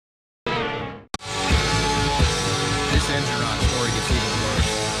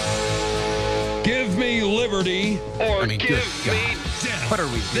Give me liberty or give me death. What are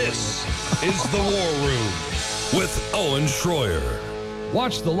we doing? This is The War Room with Owen Schroyer.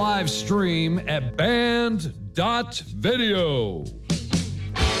 Watch the live stream at band.video. All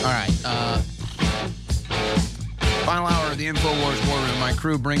right. Final hour of the InfoWars War Room. My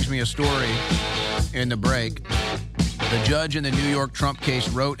crew brings me a story in the break. The judge in the New York Trump case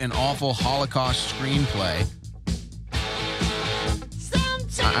wrote an awful Holocaust screenplay.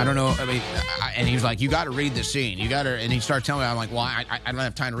 I don't know. I mean, and he was like, you got to read the scene. You got to, and he started telling me, I'm like, well, I don't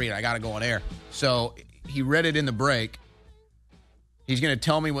have time to read it. I got to go on air. So he read it in the break. He's going to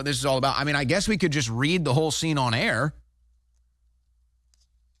tell me what this is all about. I mean, I guess we could just read the whole scene on air.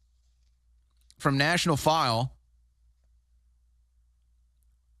 From National File,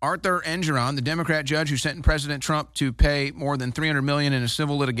 Arthur Engeron, the Democrat judge who sentenced President Trump to pay more than $300 million in a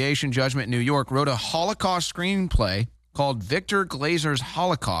civil litigation judgment in New York, wrote a Holocaust screenplay called Victor Glazer's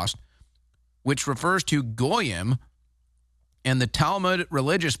Holocaust, which refers to Goyim and the Talmud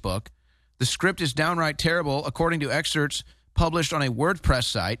religious book. The script is downright terrible, according to excerpts published on a WordPress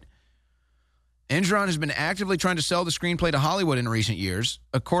site. Engeron has been actively trying to sell the screenplay to Hollywood in recent years,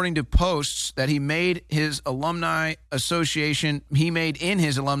 according to posts that he made in his Alumni Association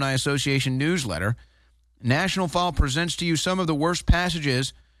newsletter. National File presents to you some of the worst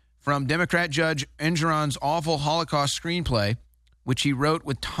passages from Democrat Judge Engeron's awful Holocaust screenplay, which he wrote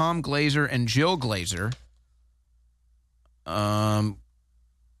with Tom Glazer and Jill Glazer. Guys,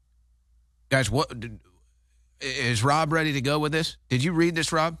 what is Rob ready to go with this? Did you read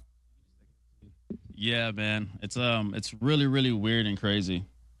this, Rob? Yeah, man. It's really, really weird and crazy.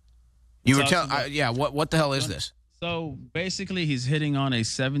 You were telling, what the hell is this? So basically, he's hitting on a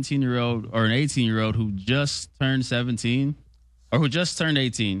 17-year-old or an 18-year-old who just turned 17 or who just turned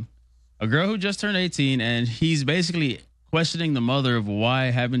 18. A girl who just turned 18, and he's basically questioning the mother of why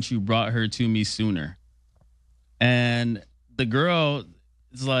haven't you brought her to me sooner? And the girl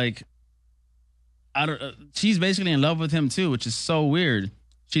is like, she's basically in love with him too, which is so weird.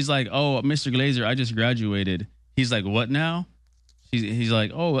 She's like, oh, Mr. Glazer, I just graduated. He's like, what now? He's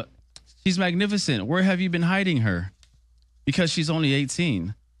like, oh, she's magnificent. Where have you been hiding her? Because she's only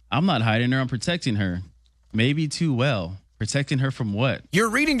 18. I'm not hiding her. I'm protecting her. Maybe too well. Protecting her from what? You're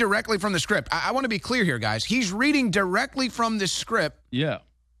reading directly from the script. I want to be clear here, guys. He's reading directly from the script. Yeah.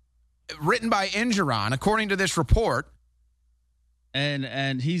 Written by Engeron, according to this report.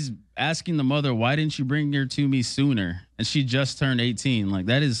 And he's asking the mother, why didn't you bring her to me sooner? And she just turned 18. Like,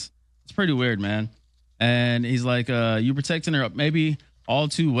 it's pretty weird, man. And he's like, you protecting her maybe all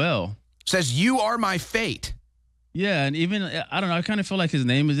too well. Says, you are my fate. Yeah, and even, I don't know, I kind of feel like his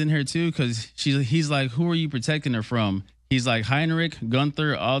name is in here too, because he's like, who are you protecting her from? He's like Heinrich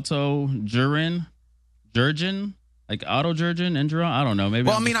Gunther Otto Jurgen, like Otto Jurgen, Engeron. I don't know. Maybe.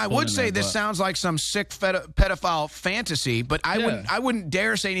 Well, I mean, I would say this sounds like some sick pedophile fantasy, but I wouldn't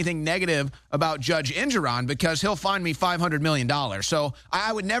dare say anything negative about Judge Engeron because he'll fine me $500 million. So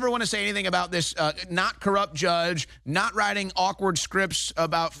I would never want to say anything about this not corrupt judge, not writing awkward scripts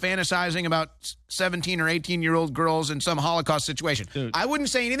about fantasizing about 17 or 18-year-old girls in some Holocaust situation. Dude. I wouldn't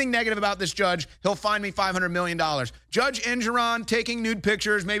say anything negative about this judge. He'll fine me $500 million. Judge Engeron taking nude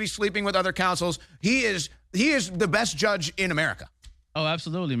pictures, maybe sleeping with other counsels. He is the best judge in America. Oh,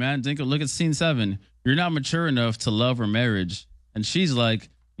 absolutely, man. Dinko, look at scene 7. You're not mature enough to love or marriage. And she's like,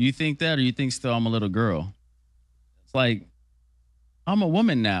 you think that, or you think still I'm a little girl? It's like, I'm a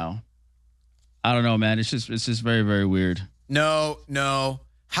woman now. I don't know, man. It's just very, very weird. No.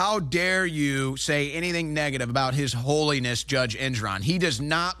 How dare you say anything negative about His Holiness Judge Engeron? He does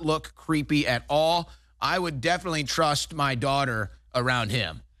not look creepy at all. I would definitely trust my daughter around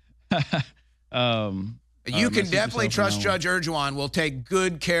him. You can definitely trust Judge Engeron will take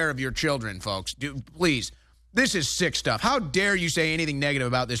good care of your children, folks. Please. This is sick stuff. How dare you say anything negative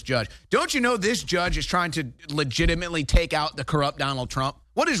about this judge? Don't you know this judge is trying to legitimately take out the corrupt Donald Trump?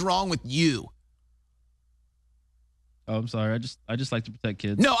 What is wrong with you? Oh, I'm sorry. I just like to protect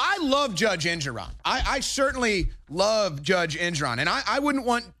kids. No, I love Judge Engeron. I certainly love Judge Engeron, and I wouldn't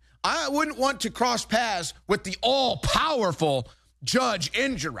want to cross paths with the all-powerful Judge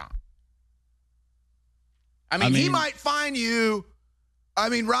Engeron. I mean, he might fine you. I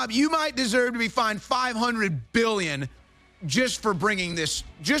mean, Rob, you might deserve to be fined $500 billion just for bringing this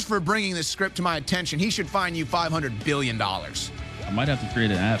script to my attention. He should fine you $500 billion. I might have to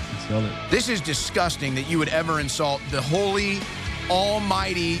create an app and sell it. This is disgusting that you would ever insult the holy,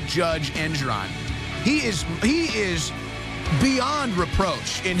 almighty Judge Engeron. He is beyond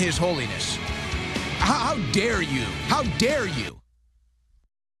reproach in his holiness. How dare you? How dare you?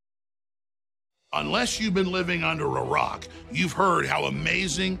 Unless you've been living under a rock, you've heard how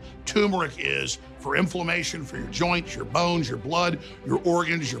amazing turmeric is for inflammation, for your joints, your bones, your blood, your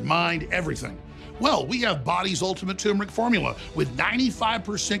organs, your mind, everything. Well, we have Body's Ultimate Turmeric Formula with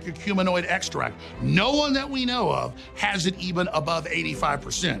 95% curcuminoid extract. No one that we know of has it even above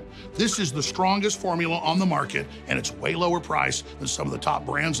 85%. This is the strongest formula on the market, and it's way lower price than some of the top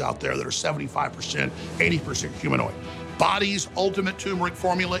brands out there that are 75%, 80% curcuminoid. Body's Ultimate Turmeric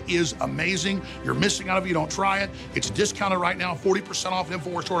Formula is amazing. You're missing out if you don't try it. It's discounted right now, 40% off at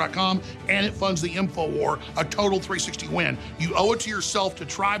InfoWarsStore.com, and it funds the InfoWar, a total 360 win. You owe it to yourself to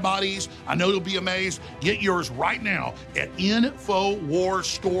try Body's. I know you'll be amazed. Get yours right now at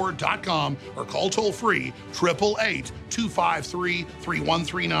InfoWarsStore.com or call toll-free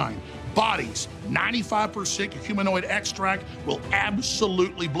 888-253-3139. Body's 95% curcuminoid extract will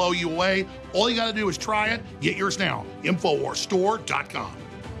absolutely blow you away. All you got to do is try it. Get yours now. InfoWarsStore.com.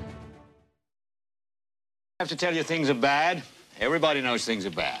 I have to tell you things are bad. Everybody knows things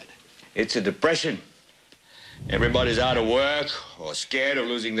are bad. It's a depression. Everybody's out of work or scared of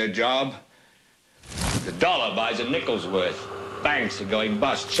losing their job. The dollar buys a nickel's worth. Banks are going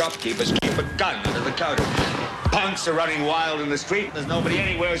bust. Shopkeepers keep a gun under the counter. Punks are running wild in the street. There's nobody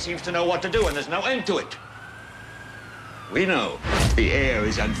anywhere who seems to know what to do, and there's no end to it. We know the air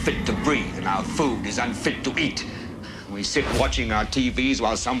is unfit to breathe, and our food is unfit to eat. We sit watching our TVs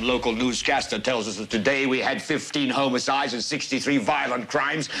while some local newscaster tells us that today we had 15 homicides and 63 violent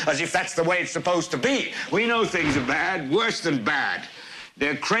crimes, as if that's the way it's supposed to be. We know things are bad, worse than bad.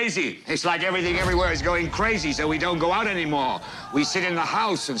 They're crazy. It's like everything everywhere is going crazy, so we don't go out anymore. We sit in the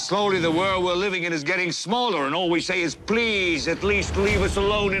house, and slowly the world we're living in is getting smaller, and all we say is, please, at least leave us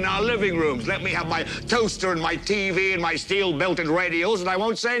alone in our living rooms. Let me have my toaster and my TV and my steel-belted radios, and I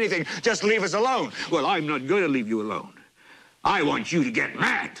won't say anything. Just leave us alone. Well, I'm not going to leave you alone. I want you to get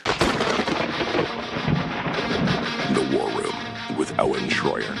mad. The War Room with Owen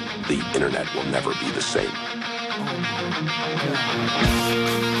Schroyer. The internet will never be the same.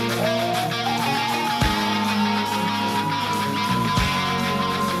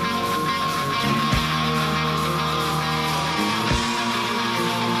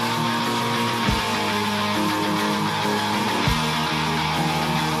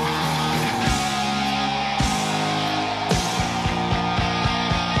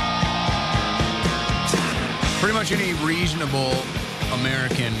 Pretty much any reasonable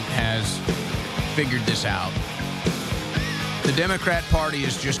American has figured this out. The Democrat Party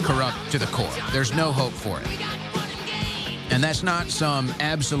is just corrupt to the core. There's no hope for it. And that's not some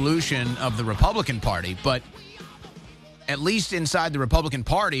absolution of the Republican Party, but at least inside the Republican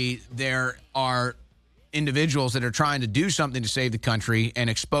Party, there are individuals that are trying to do something to save the country and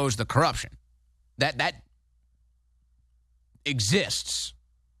expose the corruption. That exists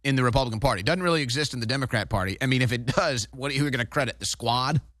in the Republican Party. It doesn't really exist in the Democrat Party. I mean, if it does, who are you going to credit? The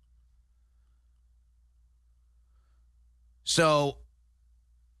squad? So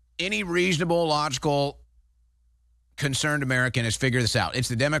any reasonable, logical, concerned American has figured this out. It's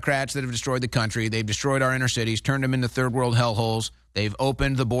the Democrats that have destroyed the country. They've destroyed our inner cities, turned them into third world hellholes. They've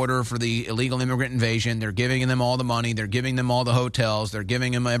opened the border for the illegal immigrant invasion. They're giving them all the money. They're giving them all the hotels. They're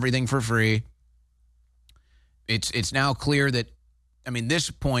giving them everything for free. It's now clear that, I mean, this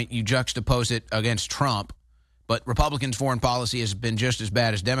point you juxtapose it against Trump, but Republicans' foreign policy has been just as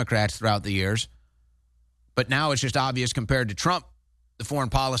bad as Democrats throughout the years. But now it's just obvious compared to Trump, the foreign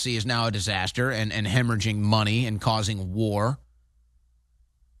policy is now a disaster and hemorrhaging money and causing war.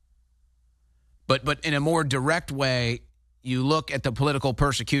 But in a more direct way, you look at the political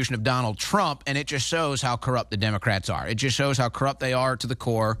persecution of Donald Trump, and it just shows how corrupt the Democrats are. It just shows how corrupt they are to the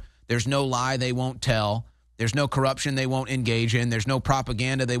core. There's no lie they won't tell. There's no corruption they won't engage in. There's no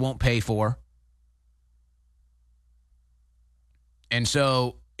propaganda they won't pay for. And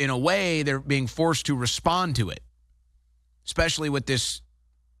so, in a way, they're being forced to respond to it, especially with this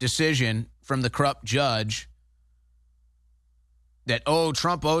decision from the corrupt judge that, oh,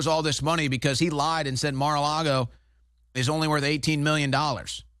 Trump owes all this money because he lied and said Mar-a-Lago is only worth $18 million.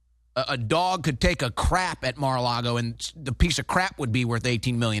 A dog could take a crap at Mar-a-Lago and the piece of crap would be worth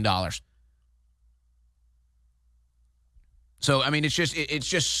 $18 million. So, I mean, it's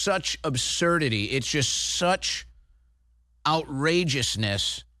just such absurdity. It's just such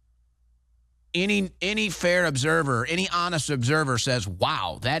outrageousness. Any fair observer, any honest observer says,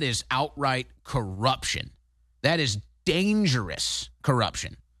 wow, that is outright corruption. That is dangerous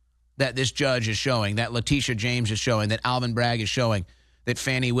corruption that this judge is showing, that Letitia James is showing, that Alvin Bragg is showing, that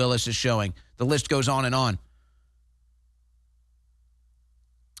Fani Willis is showing. The list goes on and on.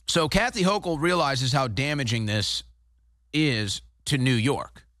 So Kathy Hochul realizes how damaging this is to New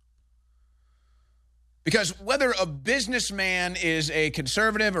York. Because whether a businessman is a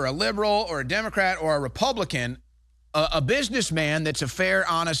conservative or a liberal or a Democrat or a Republican, a businessman that's a fair,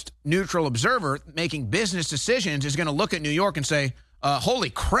 honest, neutral observer making business decisions is going to look at New York and say, holy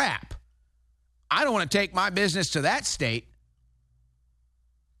crap, I don't want to take my business to that state.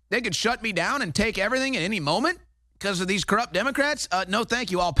 They could shut me down and take everything at any moment because of these corrupt Democrats. No,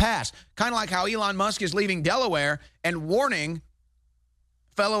 thank you. I'll pass. Kind of like how Elon Musk is leaving Delaware and warning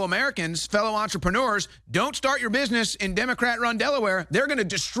fellow Americans, fellow entrepreneurs, don't start your business in Democrat-run Delaware. They're going to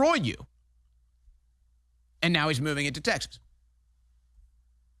destroy you. And now he's moving it to Texas.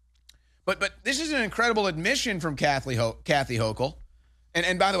 But this is an incredible admission from Kathy Hochul.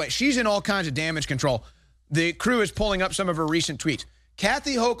 And by the way, she's in all kinds of damage control. The crew is pulling up some of her recent tweets.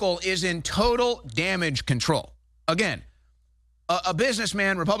 Kathy Hochul is in total damage control. Again, a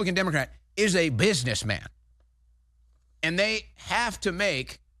businessman, Republican, Democrat, is a businessman. And they have to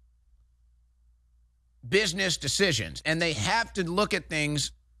make business decisions. And they have to look at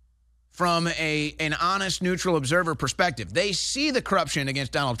things from an honest, neutral observer perspective. They see the corruption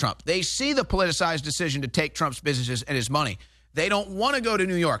against Donald Trump. They see the politicized decision to take Trump's businesses and his money. They don't want to go to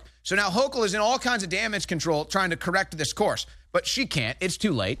New York. So now Hochul is in all kinds of damage control trying to correct this course. But she can't. It's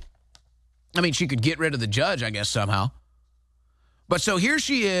too late. I mean, she could get rid of the judge, I guess, somehow. But so here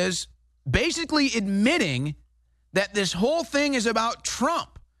she is basically admitting that this whole thing is about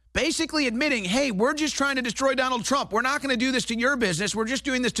Trump. Basically admitting, hey, we're just trying to destroy Donald Trump. We're not going to do this to your business. We're just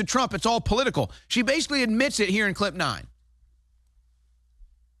doing this to Trump. It's all political. She basically admits it here in clip 9.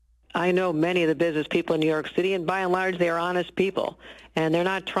 I know many of the business people in New York City, and by and large, they are honest people. And they're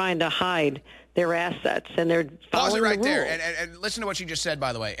not trying to hide their assets, and they're following Pause it right the there, rules. and listen to what she just said,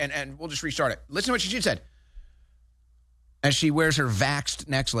 by the way, and we'll just restart it. Listen to what she just said as she wears her vaxxed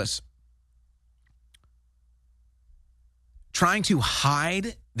necklace. Trying to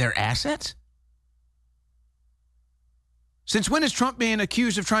hide their assets? Since when is Trump being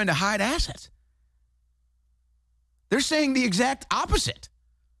accused of trying to hide assets? They're saying the exact opposite.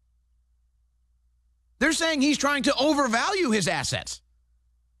 They're saying he's trying to overvalue his assets.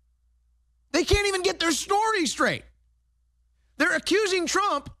 They can't even get their story straight. They're accusing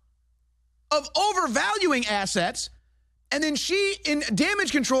Trump of overvaluing assets, and then she, in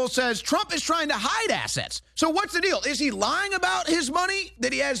damage control, says Trump is trying to hide assets. So what's the deal? Is he lying about his money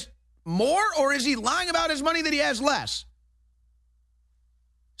that he has more, or is he lying about his money that he has less?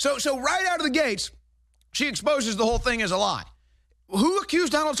 So right out of the gates, she exposes the whole thing as a lie. Who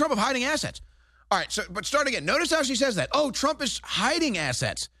accused Donald Trump of hiding assets? All right, but start again. Notice how she says that. Oh, Trump is hiding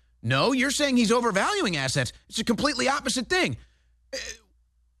assets. No, you're saying he's overvaluing assets. It's a completely opposite thing.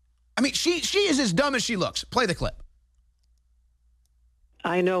 I mean, she is as dumb as she looks. Play the clip.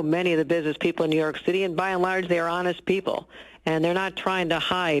 I know many of the business people in New York City, and by and large, they are honest people. And they're not trying to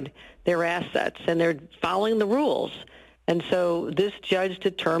hide their assets, and they're following the rules. And so this judge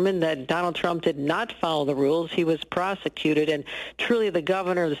determined that Donald Trump did not follow the rules. He was prosecuted, and truly the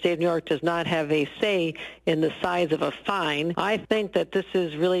governor of the state of New York does not have a say in the size of a fine. I think that this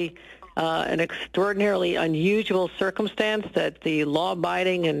is really an extraordinarily unusual circumstance that the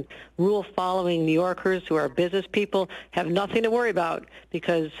law-abiding and rule-following New Yorkers who are business people have nothing to worry about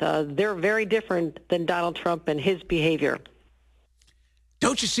because they're very different than Donald Trump and his behavior.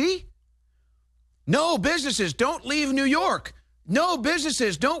 Don't you see? No, businesses, don't leave New York. No,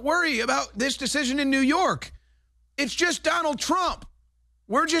 businesses, don't worry about this decision in New York. It's just Donald Trump.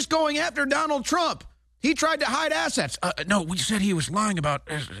 We're just going after Donald Trump. He tried to hide assets. No, we said he was lying about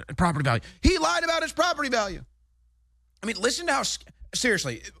his property value. He lied about his property value. I mean, listen to how,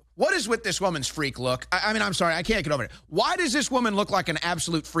 seriously, what is with this woman's freak look? I mean, I'm sorry, I can't get over it. Why does this woman look like an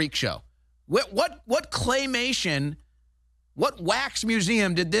absolute freak show? What claymation, what wax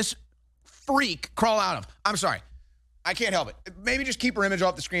museum did this freak crawl out of? I'm sorry. I can't help it. Maybe just keep her image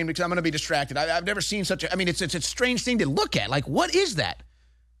off the screen because I'm going to be distracted. I've never seen such a, I mean, it's a strange thing to look at. Like, what is that?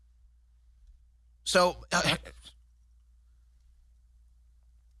 So,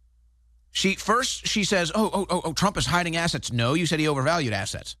 she says, oh, Trump is hiding assets. No, you said he overvalued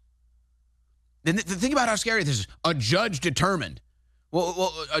assets. Then think about how scary this is. A judge determined.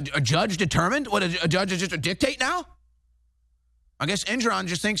 Well, a judge determined? What, a judge is just a dictate now? I guess Engeron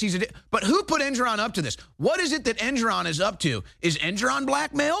just thinks he's but who put Engeron up to this? What is it that Engeron is up to? Is Engeron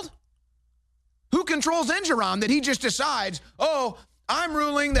blackmailed? Who controls Engeron that he just decides, oh, I'm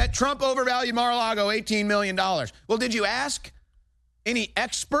ruling that Trump overvalued Mar-a-Lago $18 million. Well, did you ask any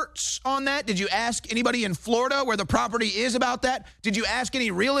experts on that? Did you ask anybody in Florida where the property is about that? Did you ask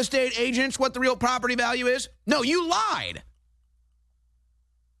any real estate agents what the real property value is? No, you lied.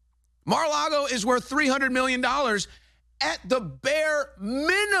 Mar-a-Lago is worth $300 million at the bare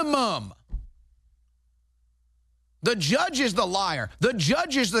minimum. The judge is the liar. The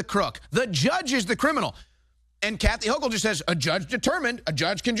judge is the crook. The judge is the criminal. And Kathy Hochul just says, a judge determined. A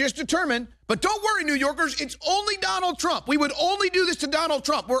judge can just determine. But don't worry, New Yorkers. It's only Donald Trump. We would only do this to Donald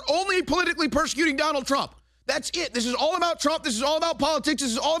Trump. We're only politically persecuting Donald Trump. That's it. This is all about Trump. This is all about politics.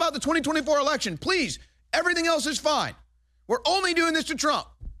 This is all about the 2024 election. Please, everything else is fine. We're only doing this to Trump.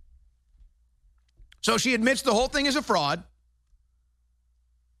 So she admits the whole thing is a fraud.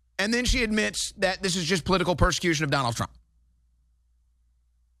 And then she admits that this is just political persecution of Donald Trump.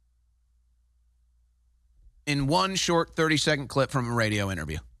 In one short 30-second clip from a radio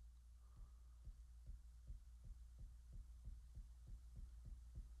interview.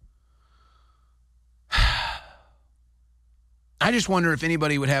 I just wonder if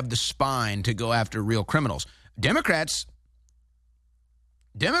anybody would have the spine to go after real criminals. Democrats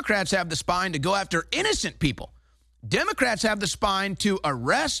have the spine to go after innocent people. Democrats have the spine to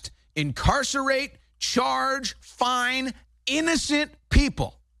arrest, incarcerate, charge, fine innocent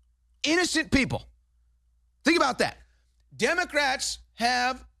people. Innocent people. Think about that. Democrats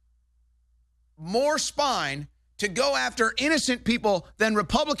have more spine to go after innocent people than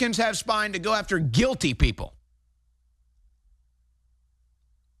Republicans have spine to go after guilty people.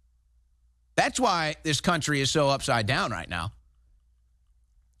 That's why this country is so upside down right now.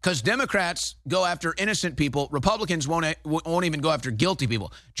 Because Democrats go after innocent people. Republicans won't even go after guilty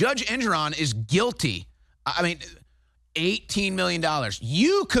people. Judge Engeron is guilty. I mean, $18 million.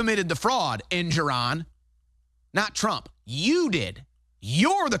 You committed the fraud, Engeron. Not Trump. You did.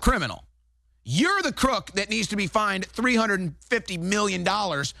 You're the criminal. You're the crook that needs to be fined $350 million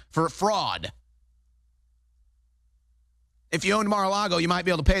for fraud. If you owned Mar-a-Lago, you might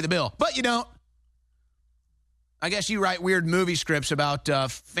be able to pay the bill, but you don't. I guess you write weird movie scripts about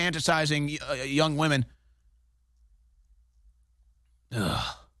fantasizing young women.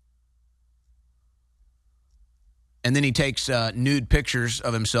 Ugh. And then he takes nude pictures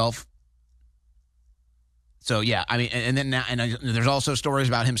of himself. So yeah, I mean, and then now, and there's also stories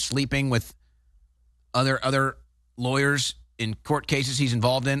about him sleeping with other lawyers in court cases he's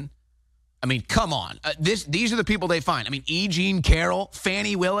involved in. I mean, come on, these are the people they find. I mean, E. Jean Carroll,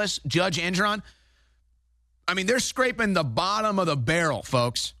 Fannie Willis, Judge Engeron. I mean, they're scraping the bottom of the barrel,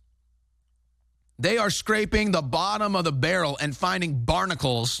 folks. They are scraping the bottom of the barrel and finding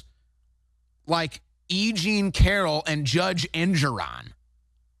barnacles like E. Jean Carroll and Judge Engeron.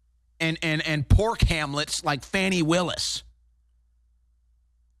 And pork hamlets like Fannie Willis.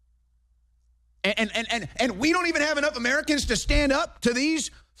 And we don't even have enough Americans to stand up to these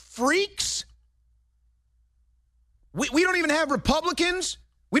freaks. We don't even have Republicans.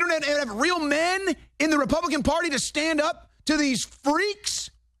 We don't have real men in the Republican Party to stand up to these freaks.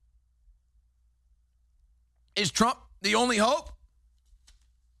 Is Trump the only hope?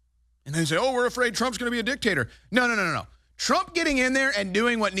 And then say, oh, we're afraid Trump's going to be a dictator. No. Trump getting in there and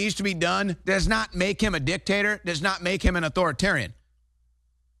doing what needs to be done does not make him a dictator, does not make him an authoritarian.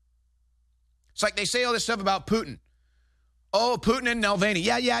 It's like they say all this stuff about Putin. Oh, Putin and Navalny.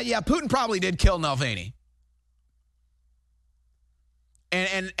 Yeah. Putin probably did kill Navalny.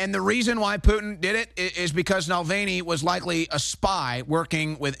 And the reason why Putin did it is because Navalny was likely a spy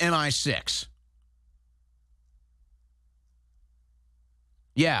working with MI6.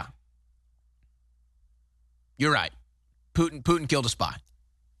 Yeah. You're right. Putin killed a spy.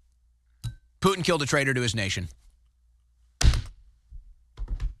 Putin killed a traitor to his nation.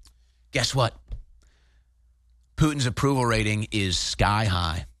 Guess what? Putin's approval rating is sky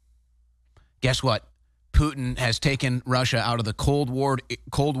high. Guess what? Putin has taken Russia out of the Cold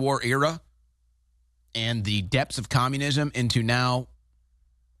War era and the depths of communism into now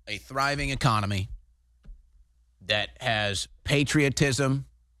a thriving economy that has patriotism,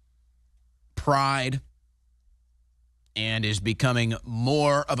 pride, and is becoming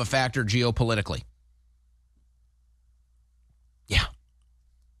more of a factor geopolitically. Yeah.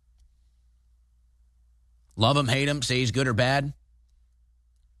 Love him, hate him, say he's good or bad.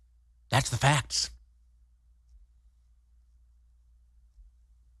 That's the facts.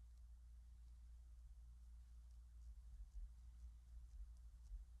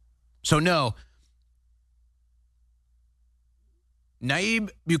 So no, Nayib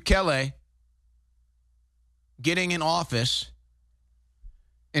Bukele getting in office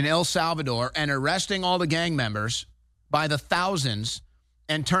in El Salvador and arresting all the gang members by the thousands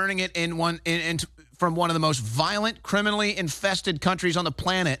and turning it from one of the most violent, criminally infested countries on the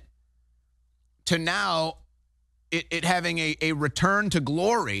planet to now it having a return to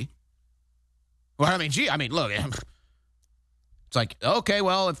glory. Well, look, it's like, okay,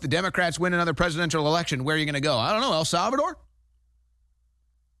 well, if the Democrats win another presidential election, where are you going to go? I don't know, El Salvador?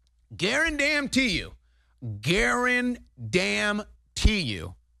 Guarantee you, guarantee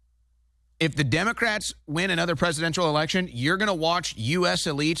you, if the Democrats win another presidential election, you're going to watch U.S.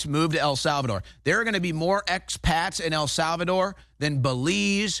 elites move to El Salvador. There are going to be more expats in El Salvador than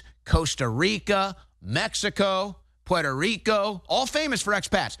Belize, Costa Rica, Mexico, Puerto Rico, all famous for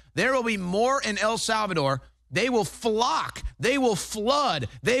expats. There will be more in El Salvador. They will flock, they will flood,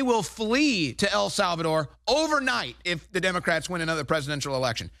 they will flee to El Salvador overnight if the Democrats win another presidential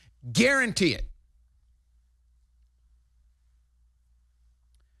election. Guarantee it.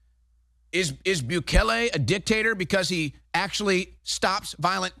 Is Bukele a dictator because he actually stops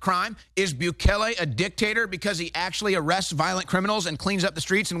violent crime? Is Bukele a dictator because he actually arrests violent criminals and cleans up the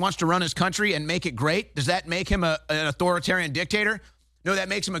streets and wants to run his country and make it great? Does that make him an authoritarian dictator? No, that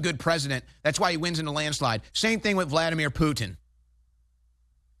makes him a good president. That's why he wins in a landslide. Same thing with Vladimir Putin.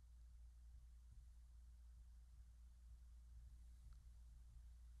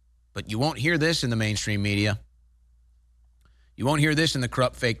 But you won't hear this in the mainstream media. You won't hear this in the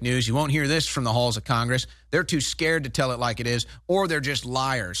corrupt fake news. You won't hear this from the halls of Congress. They're too scared to tell it like it is, or they're just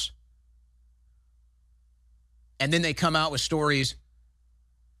liars. And then they come out with stories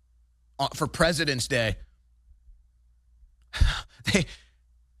for President's Day.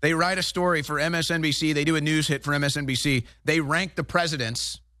 They write a story for MSNBC. They do a news hit for MSNBC. They rank the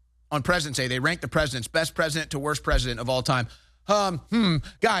presidents on President's Day. They rank the presidents, best president to worst president of all time.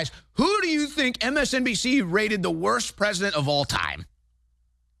 Guys, who do you think MSNBC rated the worst president of all time?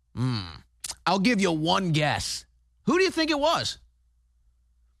 I'll give you one guess. Who do you think it was?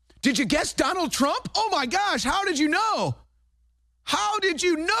 Did you guess Donald Trump? Oh my gosh, how did you know? How did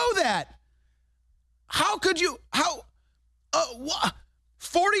you know that? How could you,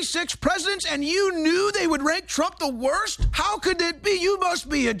 46 presidents and you knew they would rank Trump the worst? How could it be? You must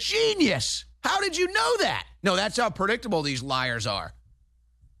be a genius. How did you know that? No, that's how predictable these liars are.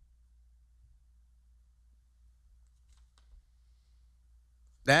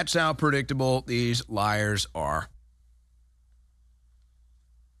 That's how predictable these liars are.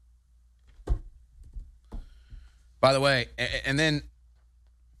 By the way, and then,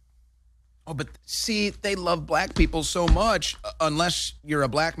 but see, they love black people so much, unless you're a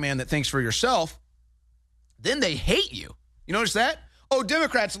black man that thinks for yourself, then they hate you. You notice that? Oh,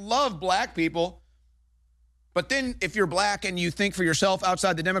 Democrats love black people. But then if you're black and you think for yourself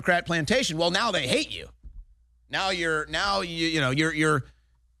outside the Democrat plantation, well, now they hate you. Now you're the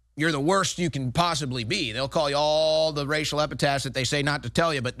worst you can possibly be. They'll call you all the racial epithets that they say not to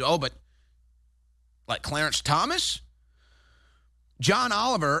tell you, but like Clarence Thomas? John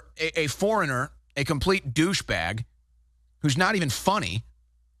Oliver, a foreigner, a complete douchebag who's not even funny.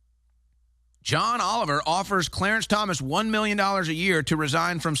 John Oliver offers Clarence Thomas $1 million a year to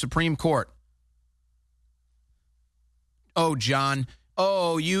resign from Supreme Court. Oh, John.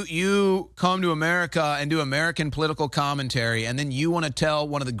 Oh, you come to America and do American political commentary, and then you want to tell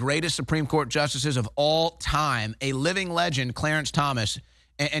one of the greatest Supreme Court justices of all time, a living legend, Clarence Thomas,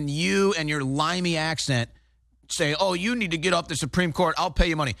 and you and your limey accent say, oh, you need to get off the Supreme Court. I'll pay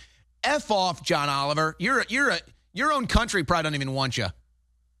you money. F off, John Oliver. Your own country probably don't even want you.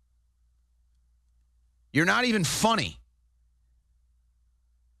 You're not even funny.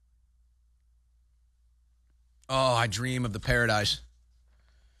 Oh, I dream of the paradise.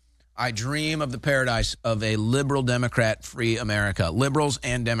 I dream of the paradise of a liberal Democrat free America. Liberals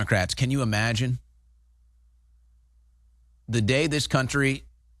and Democrats. Can you imagine? The day this country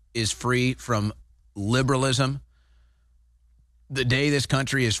is free from liberalism, the day this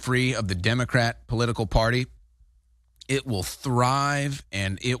country is free of the Democrat political party, it will thrive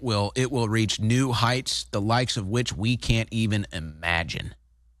and it will reach new heights, the likes of which we can't even imagine.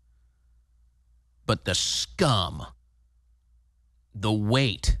 But the scum, the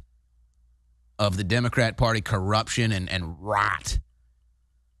weight of the Democrat Party corruption and rot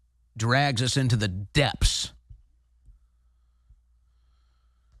drags us into the depths.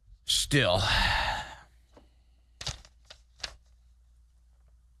 Still,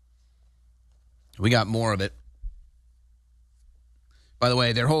 we got more of it. By the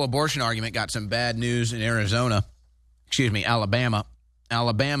way, their whole abortion argument got some bad news in Alabama.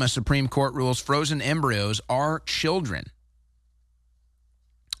 Alabama Supreme Court rules frozen embryos are children.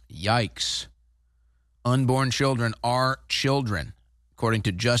 Yikes. Unborn children are children, according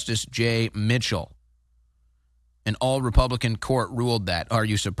to Justice J. Mitchell. An all-Republican court ruled that. Are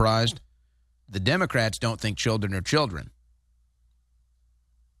you surprised? The Democrats don't think children are children.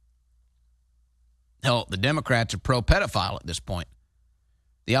 Hell, the Democrats are pro-pedophile at this point.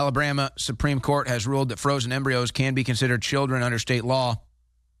 The Alabama Supreme Court has ruled that frozen embryos can be considered children under state law.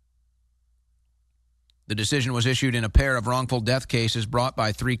 The decision was issued in a pair of wrongful death cases brought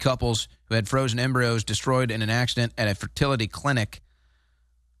by 3 couples who had frozen embryos destroyed in an accident at a fertility clinic.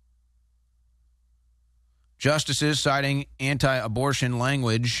 Justices, citing anti-abortion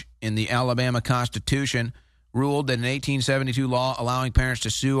language in the Alabama Constitution, ruled that an 1872 law allowing parents to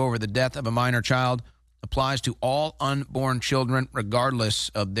sue over the death of a minor child applies to all unborn children regardless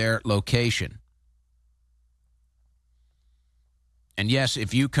of their location. And yes,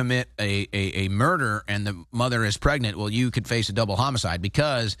 if you commit a murder and the mother is pregnant, well, you could face a double homicide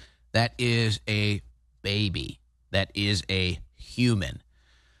because that is a baby. That is a human.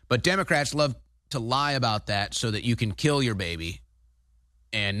 But Democrats love to lie about that so that you can kill your baby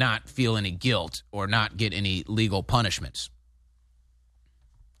and not feel any guilt or not get any legal punishments.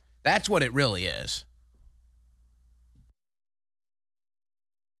 That's what it really is.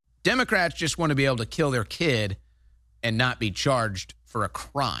 Democrats just want to be able to kill their kid and not be charged for a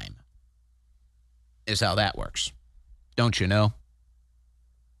crime, is how that works. Don't you know?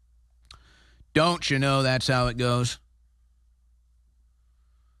 Don't you know that's how it goes?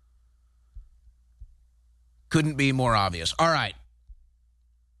 Couldn't be more obvious. All right.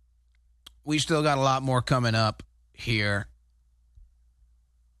 We still got a lot more coming up here.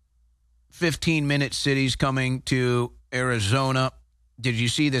 15-minute cities coming to Arizona. Did you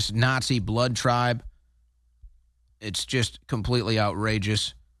see this Nazi blood tribe? It's just completely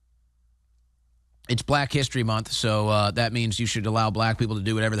outrageous. It's Black History Month, so that means you should allow black people to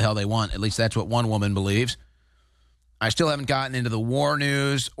do whatever the hell they want. At least that's what one woman believes. I still haven't gotten into the war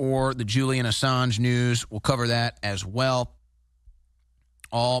news or the Julian Assange news. We'll cover that as well,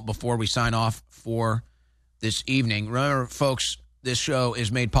 all before we sign off for this evening. Remember, folks, this show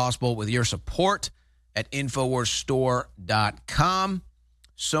is made possible with your support at InfoWarsStore.com.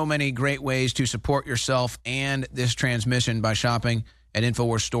 So many great ways to support yourself and this transmission by shopping at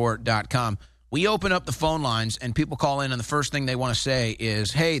InfoWarsStore.com. We open up the phone lines, and people call in, and the first thing they want to say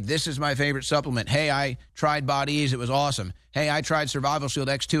is, hey, this is my favorite supplement. Hey, I tried Body Ease. It was awesome. Hey, I tried Survival Shield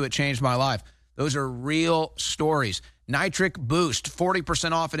X2. It changed my life. Those are real stories. Nitric Boost,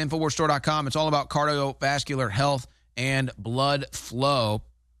 40% off at InfoWarsStore.com. It's all about cardiovascular health and blood flow,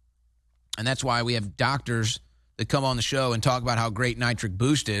 and that's why we have doctors that come on the show and talk about how great Nitric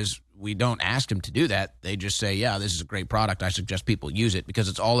Boost is. We don't ask them to do that. They just say, yeah, this is a great product. I suggest people use it because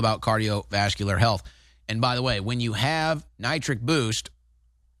it's all about cardiovascular health. And by the way, when you have Nitric Boost,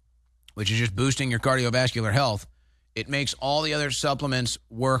 which is just boosting your cardiovascular health, it makes all the other supplements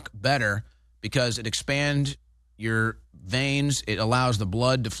work better because it expands your veins. It allows the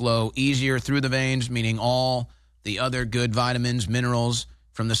blood to flow easier through the veins, meaning all the other good vitamins, minerals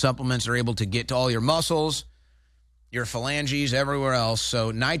from the supplements are able to get to all your muscles, your phalanges, everywhere else.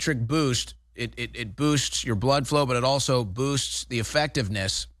 So Nitric Boost, it boosts your blood flow, but it also boosts the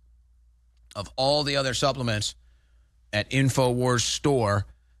effectiveness of all the other supplements at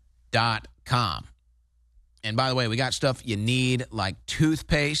InfoWarsStore.com. And by the way, we got stuff you need like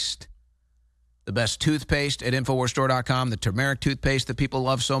toothpaste, the best toothpaste at InfoWarsStore.com, the turmeric toothpaste that people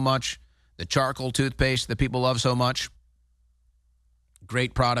love so much, the charcoal toothpaste that people love so much.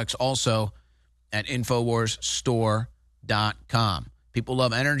 Great products also at InfoWarsStore.com. People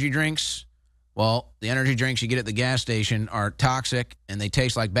love energy drinks. Well, the energy drinks you get at the gas station are toxic and they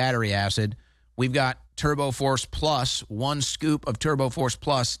taste like battery acid. We've got Turbo Force Plus, 1 scoop of Turbo Force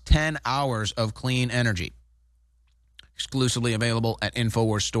Plus, 10 hours of clean energy. Exclusively available at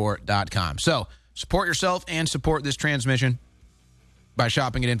InfoWarsStore.com. So support yourself and support this transmission by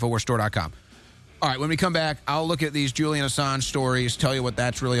shopping at InfoWarsStore.com. All right, when we come back, I'll look at these Julian Assange stories, tell you what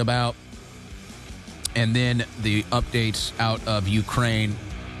that's really about, and then the updates out of Ukraine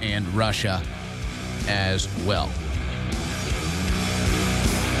and Russia as well.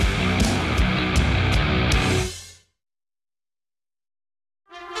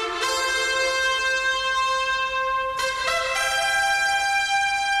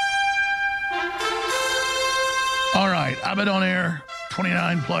 All right, I've been on air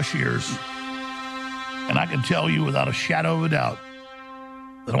 29 plus years, and I can tell you without a shadow of a doubt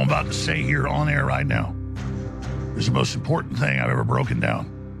that I'm about to say here on air right now is the most important thing I've ever broken down.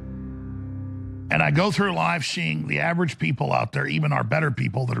 And I go through life seeing the average people out there, even our better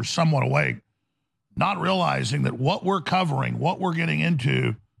people that are somewhat awake, not realizing that what we're covering, what we're getting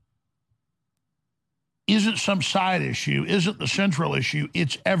into, isn't some side issue, isn't the central issue,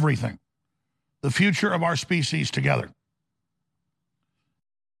 it's everything. The future of our species together.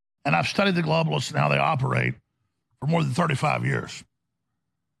 And I've studied the globalists and how they operate for more than 35 years.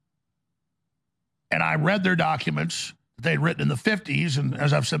 And I read their documents that they'd written in the 50s, and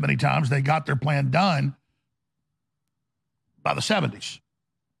as I've said many times, they got their plan done by the 70s.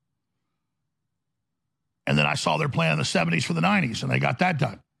 And then I saw their plan in the 70s for the 90s, and they got that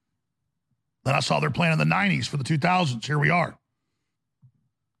done. Then I saw their plan in the 90s for the 2000s. Here we are.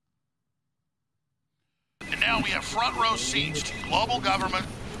 And now we have front row seats to global government,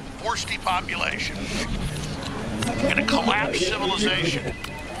 forced depopulation, and a collapsed civilization.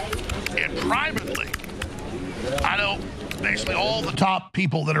 And privately, I know basically all the top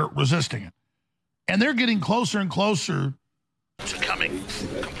people that are resisting it. And they're getting closer and closer to coming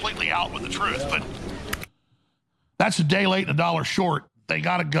completely out with the truth. But that's a day late and a dollar short. They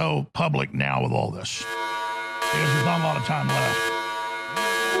got to go public now with all this because there's not a lot of time left.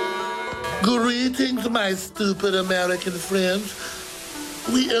 Greetings, my stupid American friends.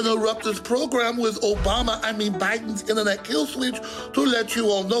 We interrupt this program with Biden's internet kill switch to let you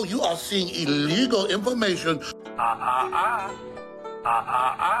all know you are seeing illegal information.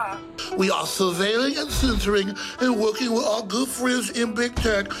 We are surveilling and censoring and working with our good friends in big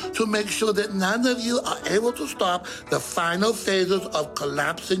tech to make sure that none of you are able to stop the final phases of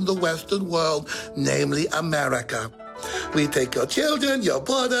collapsing the Western world, namely America. We take your children, your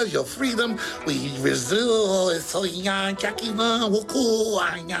borders, your freedom. We resume.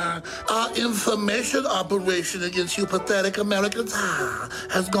 Our information operation against you pathetic Americans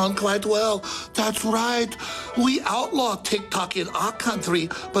has gone quite well. That's right. We outlaw TikTok in our country,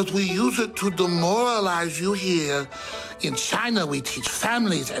 but we use it to demoralize you here. In China, we teach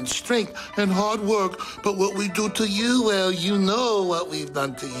families and strength and hard work. But what we do to you, well, you know what we've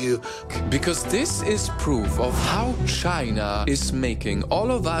done to you. Because this is proof of how China is making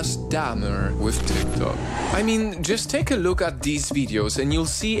all of us dumber with TikTok. I mean, just take a look at these videos and you'll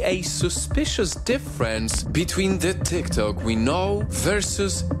see a suspicious difference between the TikTok we know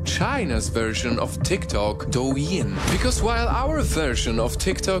versus China's version of TikTok, Douyin. Because while our version of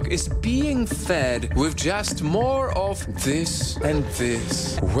TikTok is being fed with just more of this and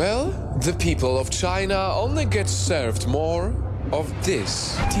this, well, the people of China only get served more of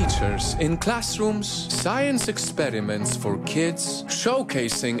this. Teachers in classrooms, science experiments for kids,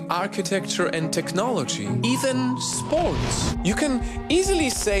 showcasing architecture and technology, even sports. You can easily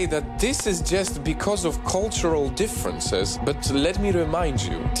say that this is just because of cultural differences, but let me remind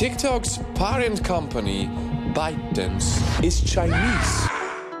you, TikTok's parent company, ByteDance, is Chinese.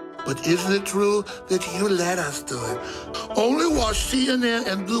 But isn't it true that you let us do it? Only watch CNN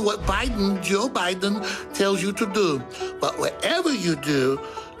and do what Joe Biden, tells you to do. But whatever you do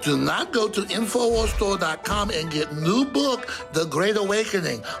not go to InfoWarsStore.com and get new book, The Great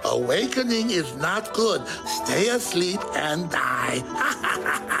Awakening. Awakening is not good. Stay asleep and die.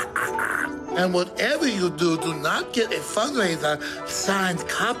 And whatever you do not get a fundraiser signed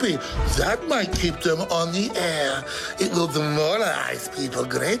copy. That might keep them on the air. It will demoralize people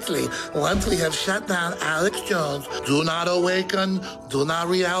greatly once we have shut down Alex Jones. Do not awaken. Do not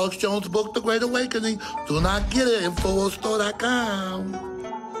read Alex Jones' book, The Great Awakening. Do not get it at InfoWarsStore.com.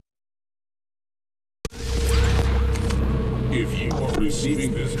 If you are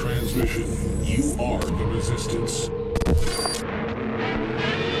receiving this transmission, you are the resistance.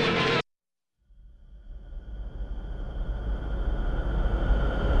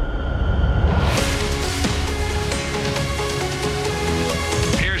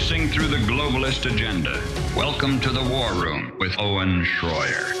 Piercing through the globalist agenda. Welcome to the War Room with Owen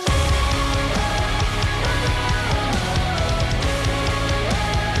Schroyer.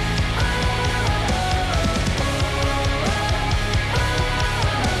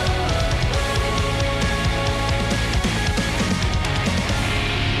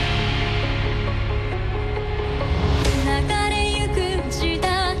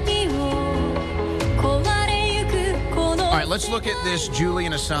 Let's look at this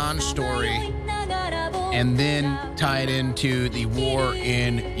Julian Assange story and then tie it into the war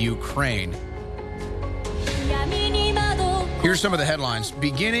in Ukraine. Here's some of the headlines.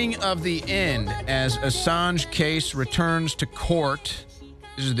 Beginning of the end as Assange case returns to court.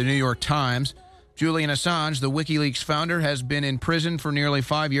 This is the New York Times. Julian Assange, the WikiLeaks founder, has been in prison for nearly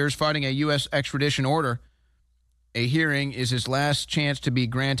 5 years fighting a U.S. extradition order. A hearing is his last chance to be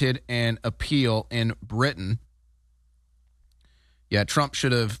granted an appeal in Britain. Yeah, Trump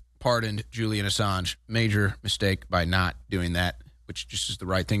should have pardoned Julian Assange. Major mistake by not doing that, which just is the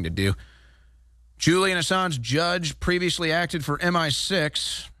right thing to do. Julian Assange judge previously acted for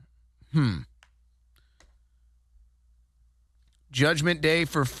MI6. Judgment day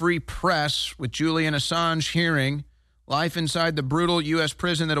for free press with Julian Assange hearing. Life inside the brutal U.S.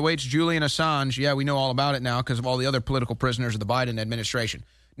 prison that awaits Julian Assange. Yeah, we know all about it now because of all the other political prisoners of the Biden administration.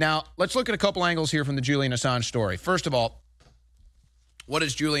 Now, let's look at a couple angles here from the Julian Assange story. First of all, what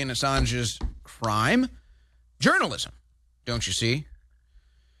is Julian Assange's crime? Journalism, don't you see?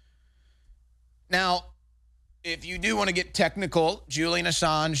 Now, if you do want to get technical, Julian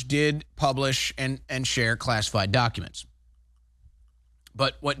Assange did publish and share classified documents.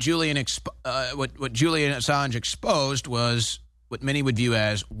 But what Julian Assange exposed was what many would view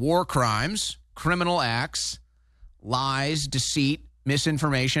as war crimes, criminal acts, lies, deceit,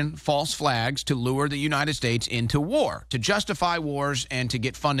 misinformation, false flags to lure the United States into war, to justify wars and to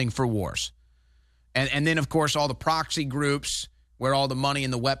get funding for wars. And then, of course, all the proxy groups where all the money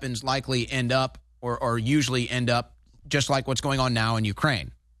and the weapons likely end up or usually end up just like what's going on now in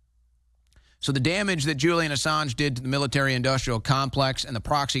Ukraine. So the damage that Julian Assange did to the military-industrial complex and the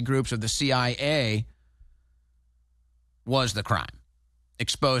proxy groups of the CIA was the crime,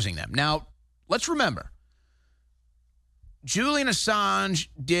 exposing them. Now, let's remember, Julian Assange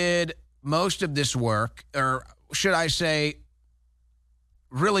did most of this work, or should I say,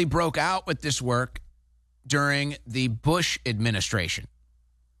 really broke out with this work during the Bush administration.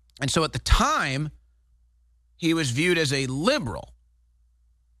 And so at the time, he was viewed as a liberal,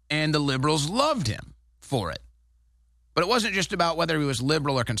 and the liberals loved him for it. But it wasn't just about whether he was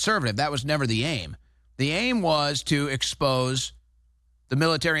liberal or conservative. That was never the aim. The aim was to expose the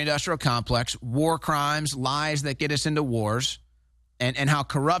military-industrial complex, war crimes, lies that get us into wars, and how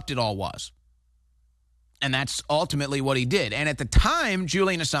corrupt it all was. And that's ultimately what he did. And at the time,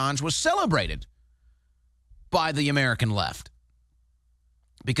 Julian Assange was celebrated by the American left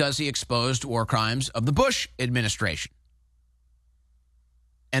because he exposed war crimes of the Bush administration.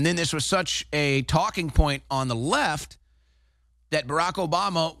 And then this was such a talking point on the left that Barack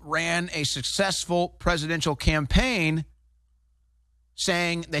Obama ran a successful presidential campaign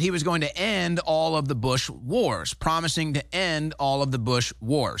saying that he was going to end all of the Bush wars, promising to end all of the Bush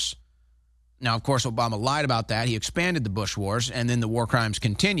wars. Now, of course, Obama lied about that. He expanded the Bush wars, and then the war crimes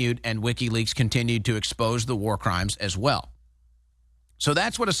continued, and WikiLeaks continued to expose the war crimes as well. So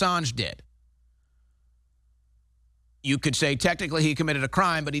that's what Assange did. You could say technically he committed a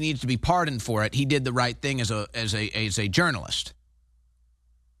crime, but he needs to be pardoned for it. He did the right thing as a journalist.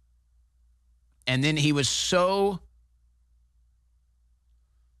 And then he was so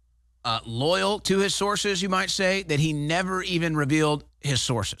loyal to his sources, you might say, that he never even revealed his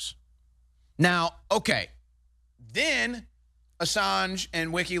sources. Now, okay, then Assange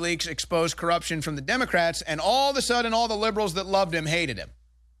and WikiLeaks exposed corruption from the Democrats, and all of a sudden all the liberals that loved him hated him.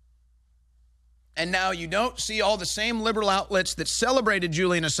 And now you don't see all the same liberal outlets that celebrated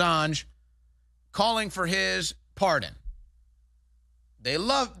Julian Assange calling for his pardon. They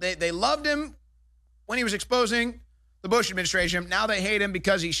loved him when he was exposing the Bush administration. Now they hate him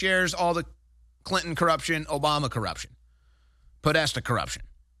because he shares all the Clinton corruption, Obama corruption, Podesta corruption.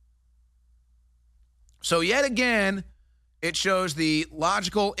 So yet again, it shows the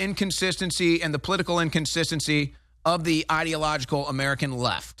logical inconsistency and the political inconsistency of the ideological American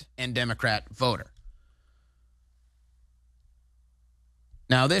left and Democrat voter.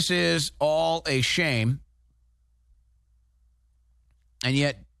 Now, this is all a shame, and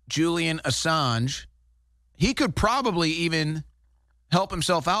yet Julian Assange, he could probably even help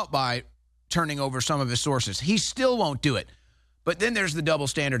himself out by turning over some of his sources. He still won't do it. But then there's the double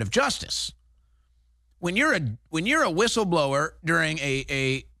standard of justice. When you're a whistleblower during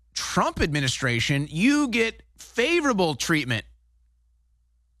a Trump administration, you get favorable treatment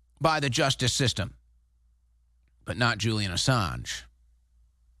by the justice system, but not Julian Assange.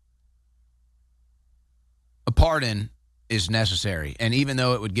 A pardon is necessary, and even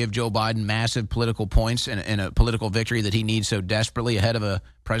though it would give Joe Biden massive political points and a political victory that he needs so desperately ahead of a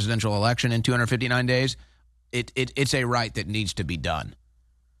presidential election in 259 days, it's a right that needs to be done.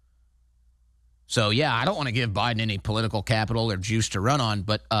 So, yeah, I don't want to give Biden any political capital or juice to run on,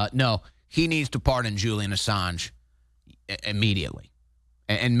 but no, he needs to pardon Julian Assange immediately.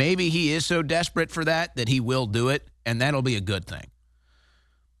 And maybe he is so desperate for that he will do it, and that'll be a good thing.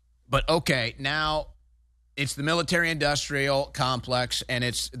 But, okay, now it's the military-industrial complex, and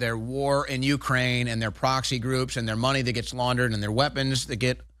it's their war in Ukraine and their proxy groups and their money that gets laundered and their weapons that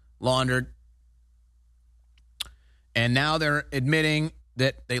get laundered. And now they're admitting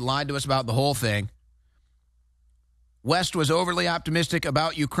that they lied to us about the whole thing. West was overly optimistic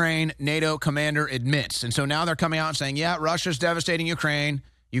about Ukraine, NATO commander admits. And so now they're coming out and saying, yeah, Russia's devastating Ukraine.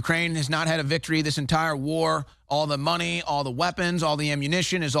 Ukraine has not had a victory this entire war. All the money, all the weapons, all the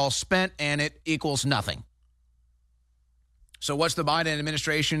ammunition is all spent, and it equals nothing. So what's the Biden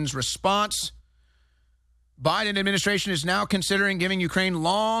administration's response? Biden administration is now considering giving Ukraine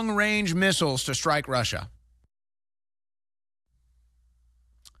long-range missiles to strike Russia.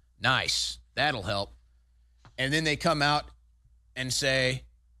 Nice. That'll help. And then they come out and say,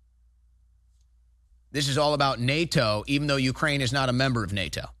 this is all about NATO, even though Ukraine is not a member of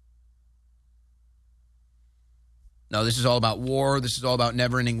NATO. No, this is all about war. This is all about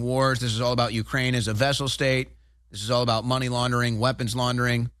never-ending wars. This is all about Ukraine as a vassal state. This is all about money laundering, weapons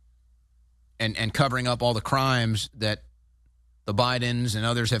laundering, and covering up all the crimes that the Bidens and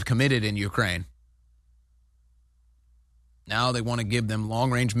others have committed in Ukraine. Now they want to give them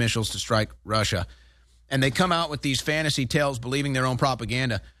long-range missiles to strike Russia. And they come out with these fantasy tales, believing their own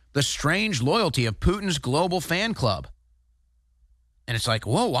propaganda. The strange loyalty of Putin's global fan club. And it's like,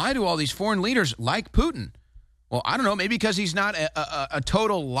 whoa, why do all these foreign leaders like Putin? Well, I don't know. Maybe because he's not a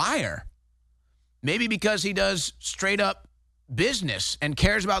total liar. Maybe because he does straight-up business and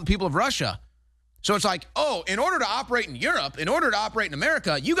cares about the people of Russia. So it's like, oh, in order to operate in Europe, in order to operate in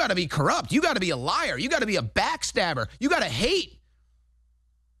America, you got to be corrupt. You got to be a liar. You got to be a backstabber. You got to hate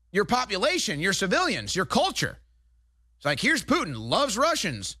your population, your civilians, your culture. It's like, here's Putin, loves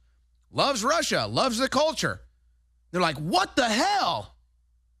Russians, loves Russia, loves the culture. They're like, what the hell?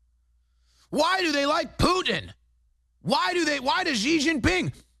 Why do they like Putin? Why does Xi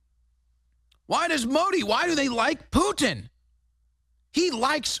Jinping? Why does Modi? Why do they like Putin? He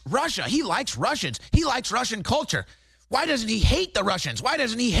likes Russia. He likes Russians. He likes Russian culture. Why doesn't he hate the Russians? Why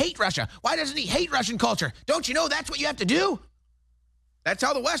doesn't he hate Russia? Why doesn't he hate Russian culture? Don't you know that's what you have to do? That's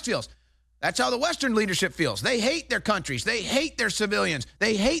how the West feels. That's how the Western leadership feels. They hate their countries. They hate their civilians.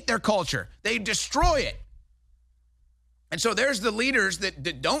 They hate their culture. They destroy it. And so there's the leaders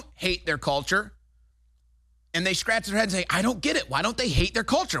that don't hate their culture, and they scratch their heads and say, I don't get it. Why don't they hate their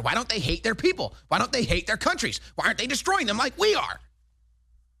culture? Why don't they hate their people? Why don't they hate their countries? Why aren't they destroying them like we are?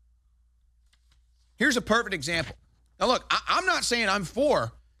 Here's a perfect example. Now, look, I'm not saying I'm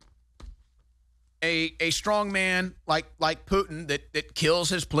for a strong man like Putin that kills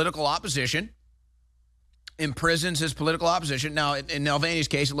his political opposition, imprisons his political opposition. Now, in Navalny's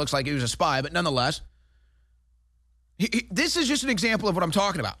case, it looks like he was a spy, but nonetheless, this is just an example of what I'm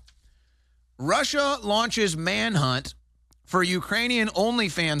talking about. Russia launches manhunt for Ukrainian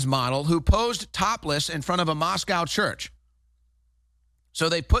OnlyFans model who posed topless in front of a Moscow church. So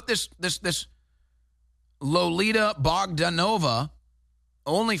they put this Lolita Bogdanova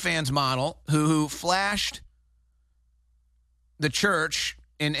OnlyFans model who flashed the church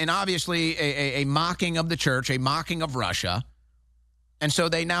in obviously a mocking of the church, a mocking of Russia. And so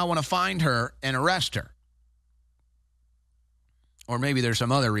they now want to find her and arrest her. Or maybe there's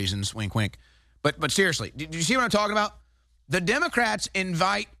some other reasons, wink, wink. But seriously, do you see what I'm talking about? The Democrats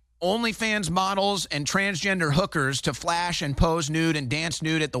invite OnlyFans models and transgender hookers to flash and pose nude and dance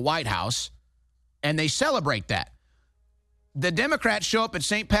nude at the White House, and they celebrate that. The Democrats show up at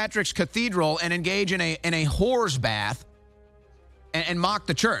St. Patrick's Cathedral and engage in a whore's bath and mock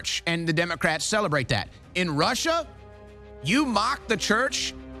the church, and the Democrats celebrate that. In Russia, you mock the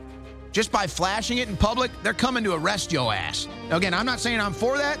church just by flashing it in public, they're coming to arrest your ass. Now, again, I'm not saying I'm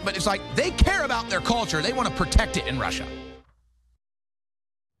for that, but it's like they care about their culture. They want to protect it in Russia.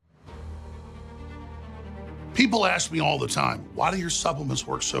 People ask me all the time, why do your supplements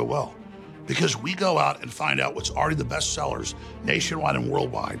work so well? Because we go out and find out what's already the best sellers nationwide and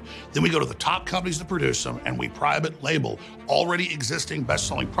worldwide. Then we go to the top companies that produce them and we private label already existing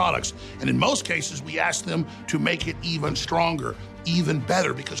best-selling products. And in most cases, we ask them to make it even stronger, even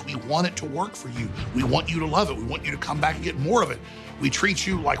better, because we want it to work for you. We want you to love it. We want you to come back and get more of it. We treat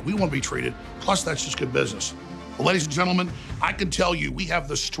you like we want to be treated. Plus, that's just good business. Well, ladies and gentlemen, I can tell you we have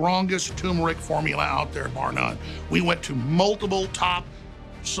the strongest turmeric formula out there, bar none. We went to multiple top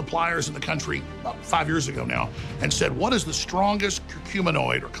suppliers in the country about 5 years ago now and said, what is the strongest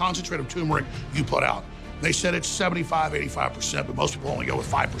curcuminoid or concentrate of turmeric you put out? They said it's 75, 85%, but most people only go with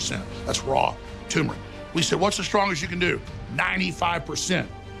 5%. That's raw turmeric. We said, what's the strongest you can do? 95%.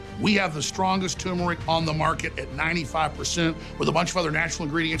 We have the strongest turmeric on the market at 95% with a bunch of other natural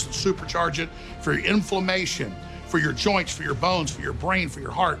ingredients that supercharge it for your inflammation, for your joints, for your bones, for your brain, for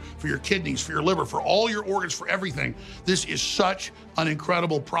your heart, for your kidneys, for your liver, for all your organs, for everything. This is such an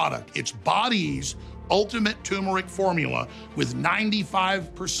incredible product. It's Body's ultimate turmeric formula with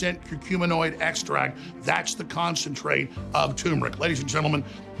 95% curcuminoid extract. That's the concentrate of turmeric. Ladies and gentlemen,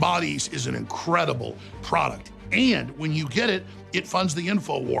 Body's is an incredible product. And when you get it, it funds the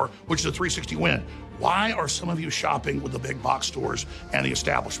info war, which is a 360 win. Why are some of you shopping with the big box stores and the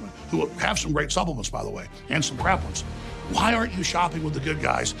establishment, who have some great supplements, by the way, and some crap ones? Why aren't you shopping with the good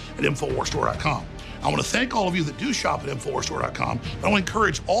guys at InfoWarsStore.com? I want to thank all of you that do shop at InfoWarsStore.com, but I want to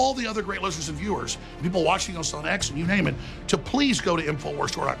encourage all the other great listeners and viewers, people watching us on X and you name it, to please go to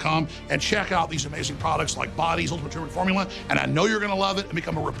InfoWarsStore.com and check out these amazing products like Body's Ultimate Turmeric Formula, and I know you're going to love it and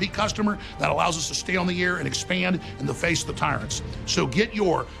become a repeat customer. That allows us to stay on the air and expand in the face of the tyrants. So get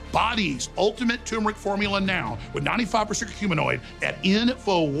your Body's Ultimate Turmeric Formula now with 95% curcuminoid at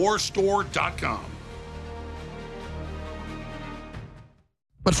InfoWarsStore.com.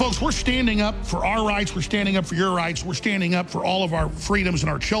 But folks, we're standing up for our rights. We're standing up for your rights. We're standing up for all of our freedoms and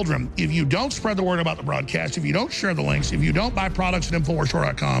our children. If you don't spread the word about the broadcast, if you don't share the links, if you don't buy products at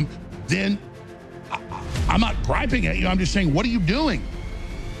InfoWarsStore.com, then I'm not griping at you. I'm just saying, what are you doing?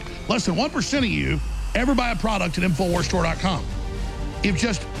 Less than 1% of you ever buy a product at InfoWarsStore.com. If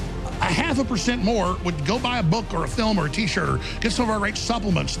just 0.5% more would go buy a book or a film or a t-shirt or get some of our great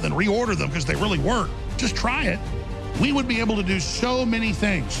supplements and then reorder them because they really work, just try it. We would be able to do so many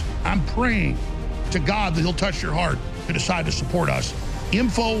things. I'm praying to God that he'll touch your heart to decide to support us.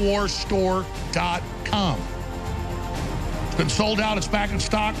 InfoWarsStore.com. It's been sold out. It's back in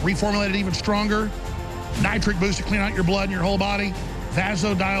stock. Reformulated even stronger. Nitric boost to clean out your blood and your whole body.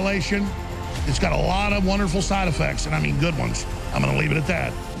 Vasodilation. It's got a lot of wonderful side effects, and I mean good ones. I'm going to leave it at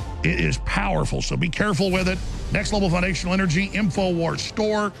that. It is powerful, so be careful with it. Next Level Foundational Energy,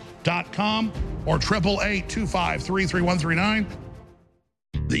 InfoWarsStore.com or 888-253-3139.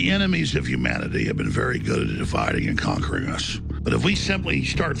 The enemies of humanity have been very good at dividing and conquering us. But if we simply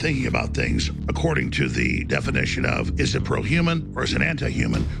start thinking about things according to the definition of, is it pro-human or is it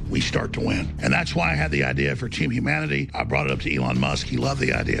anti-human, we start to win. And that's why I had the idea for Team Humanity. I brought it up to Elon Musk. He loved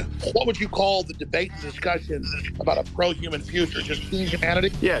the idea. What would you call the debate and discussion about a pro-human future? Just Team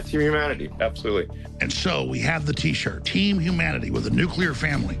Humanity? Yeah, Team Humanity. Absolutely. And so we have the t-shirt, Team Humanity with a nuclear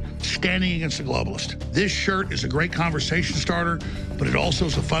family, standing against the globalist. This shirt is a great conversation starter, but it also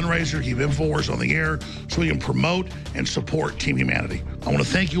is a fundraiser to keep InfoWars on the air so we can promote and support Team Humanity. I want to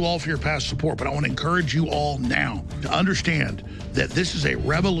thank you all for your past support, but I want to encourage you all now to understand that this is a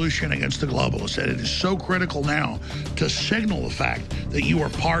revolution against the globalists, and it is so critical now to signal the fact that you are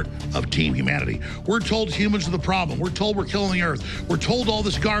part of Team Humanity. We're told humans are the problem. We're told we're killing the earth. We're told all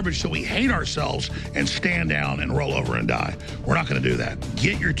this garbage so we hate ourselves and stand down and roll over and die. We're not going to do that.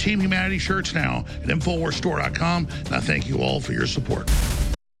 Get your Team Humanity shirts now at InfoWarsStore.com, and I thank you all for your support.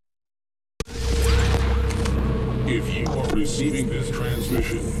 If you are receiving this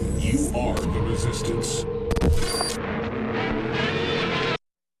transmission, you are the resistance.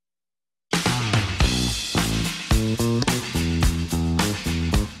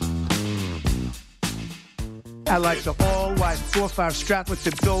 I like the all-white 4-5 strap with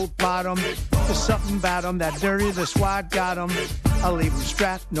the gold bottom. There's something about them that dirty, that's why I got them. I'll leave them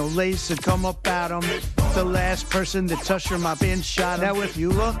strapped, no lace, and come up at them. The last person that touched her, my bin shot him. Now if you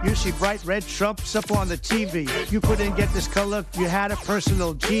look, you see bright red Trumps up on the TV. You couldn't get this color if you had a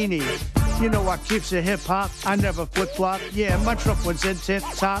personal genie. You know what keeps it hip-hop? I never flip-flop. Yeah, my Trump one's in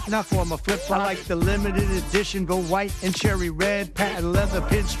tip-top, not for my flip-flop. I like the limited edition, go white and cherry red. Patent leather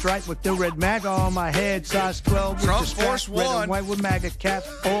pinstripe with the red MAGA on my head. Size 12 with Trump the strap, Force red One. and white with MAGA cap.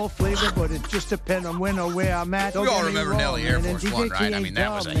 All flavor, but it just depends on when or where I'm at. You all remember Nelly Air Force One, right? I mean, that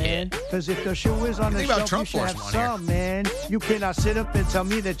was a hit. Because if the shoe is on the shelf, you should have some, man. You cannot sit up and tell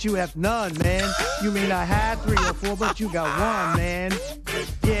me that you have none, man. You mean I had 3 or 4, but you got one, man.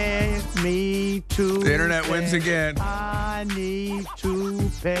 Yeah, me too. The internet wins again. I need 2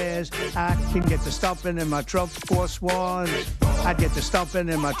 pairs. I can get the stomping in my Trump Force Ones. I get the stomping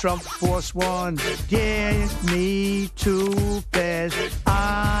in my Trump Force Ones. Get me 2 pairs.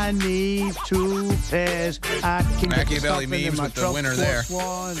 I need 2 pairs. I can get the Machiavelli stomping in memes my with the Trump winner there. Force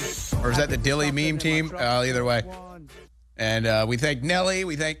Ones. Or is I that the get Dilly stomping meme in team? my Trump Either way. Force Ones. And we thank Nelly,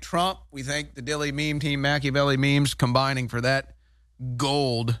 we thank Trump, we thank the Dilly meme team, Machiavelli memes, combining for that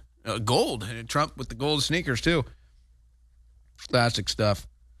gold. Gold. Trump with the gold sneakers, too. Classic stuff.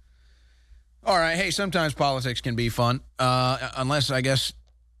 All right. Hey, sometimes politics can be fun. Unless, I guess,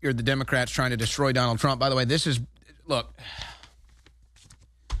 you're the Democrats trying to destroy Donald Trump. By the way, this is... Look.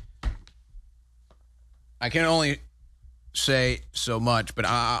 I can only say so much, but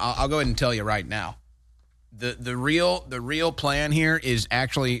I'll go ahead and tell you right now. The real plan here is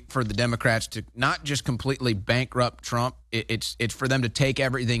actually for the Democrats to not just completely bankrupt Trump. It's for them to take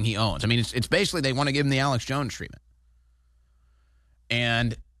everything he owns. I mean, it's basically they want to give him the Alex Jones treatment.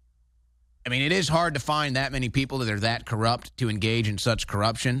 And I mean, it is hard to find that many people that are that corrupt to engage in such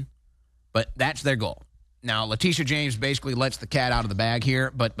corruption, but that's their goal. Now, Letitia James basically lets the cat out of the bag here,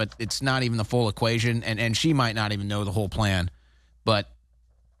 but it's not even the full equation, and she might not even know the whole plan, but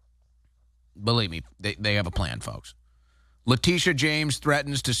believe me, they have a plan, folks. Letitia James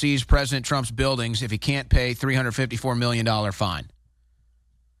threatens to seize President Trump's buildings if he can't pay $354 million fine.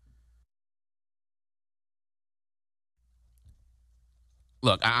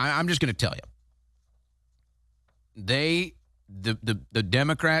 Look, I'm just going to tell you. The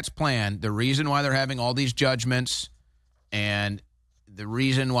Democrats' plan, the reason why they're having all these judgments and the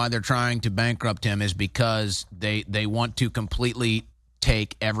reason why they're trying to bankrupt him is because they want to completely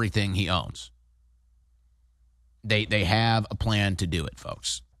take everything he owns. They have a plan to do it,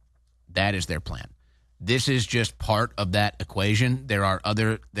 folks. That is their plan. This is just part of that equation. There are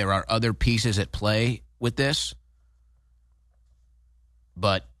other pieces at play with this,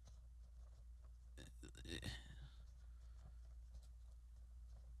 but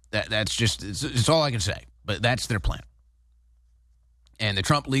that's just it's all I can say. But that's their plan, and the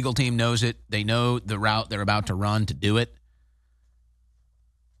Trump legal team knows it. They know the route they're about to run to do it,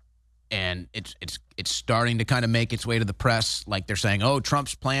 and it's starting to kind of make its way to the press. Like they're saying, "Oh,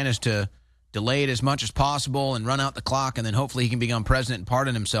 Trump's plan is to delay it as much as possible and run out the clock, and then hopefully he can become president and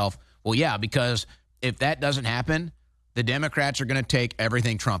pardon himself." Well, yeah, because if that doesn't happen, the Democrats are going to take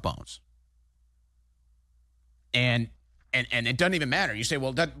everything Trump owns. And it doesn't even matter. You say,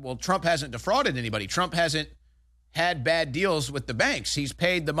 well, Trump hasn't defrauded anybody. Trump hasn't had bad deals with the banks. He's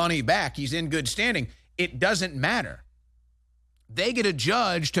paid the money back. He's in good standing. It doesn't matter. They get a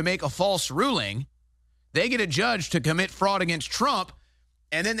judge to make a false ruling. They get a judge to commit fraud against Trump.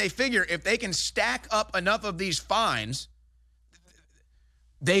 And then they figure if they can stack up enough of these fines,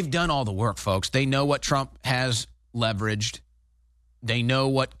 they've done all the work, folks. They know what Trump has leveraged. They know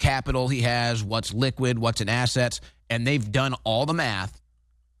what capital he has, what's liquid, what's in assets, and they've done all the math.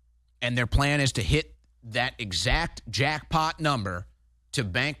 And their plan is to hit that exact jackpot number to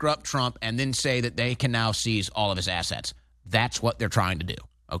bankrupt Trump and then say that they can now seize all of his assets. That's what they're trying to do,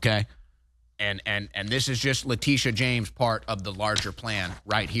 okay? And this is just Letitia James' part of the larger plan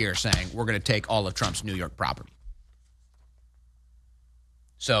right here saying we're going to take all of Trump's New York property.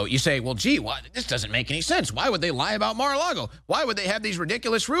 So you say, well, gee, this doesn't make any sense. Why would they lie about Mar-a-Lago? Why would they have these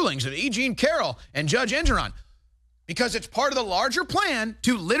ridiculous rulings of E. Jean Carroll and Judge Engeron? Because it's part of the larger plan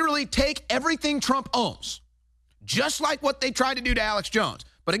to literally take everything Trump owns, just like what they tried to do to Alex Jones.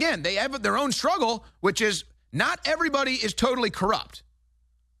 But again, they have their own struggle, which is not everybody is totally corrupt.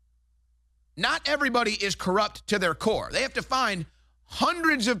 Not everybody is corrupt to their core. They have to find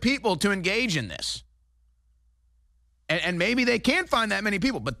hundreds of people to engage in this. And maybe they can't find that many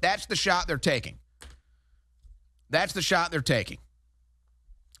people, but that's the shot they're taking. That's the shot they're taking.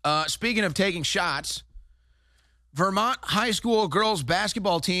 Speaking of taking shots, Vermont high school girls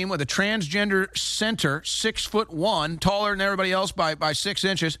basketball team with a transgender center, 6'1", taller than everybody else by 6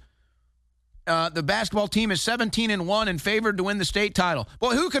 inches. The basketball team is 17-1 and favored to win the state title.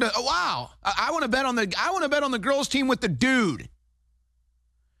 Boy, who could have? Wow! I want to bet on the girls team with the dude.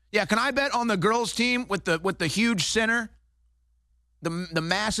 Yeah, can I bet on the girls team with the huge center, the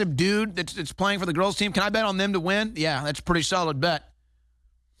massive dude that's playing for the girls team? Can I bet on them to win? Yeah, that's a pretty solid bet.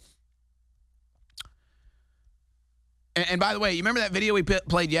 And by the way, you remember that video we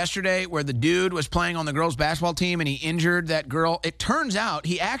played yesterday where the dude was playing on the girls' basketball team and he injured that girl? It turns out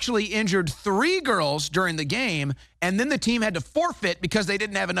he actually injured 3 girls during the game, and then the team had to forfeit because they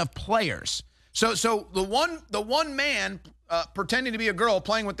didn't have enough players. So the one man pretending to be a girl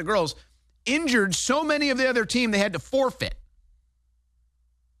playing with the girls injured so many of the other team they had to forfeit.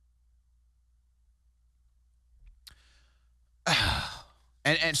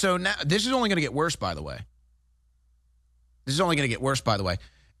 And so now this is only going to get worse, by the way. This is only going to get worse, by the way.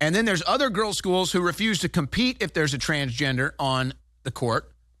 And then there's other girls' schools who refuse to compete if there's a transgender on the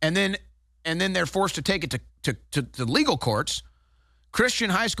court, and then they're forced to take it to legal courts. Christian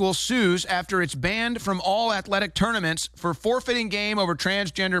High School sues after it's banned from all athletic tournaments for forfeiting game over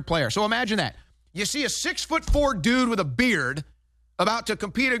transgender player. So imagine that. You see a 6'4" dude with a beard about to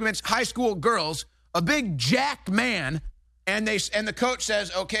compete against high school girls, a big jacked man, and the coach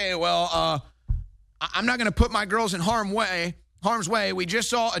says, okay, well, I'm not going to put my girls in harm's way. We just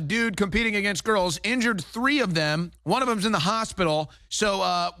saw a dude competing against girls, injured 3 of them. One of them's in the hospital.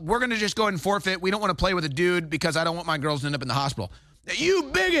 So we're going to just go ahead and forfeit. We don't want to play with a dude because I don't want my girls to end up in the hospital. You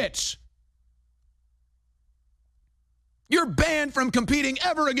bigots! You're banned from competing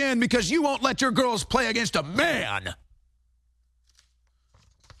ever again because you won't let your girls play against a man.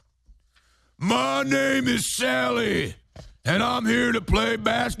 My name is Sally, and I'm here to play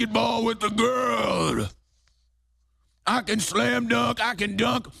basketball with the girl. I can slam dunk, I can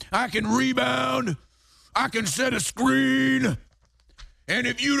dunk, I can rebound, I can set a screen. And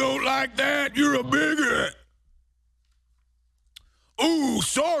if you don't like that, you're a bigot. Ooh,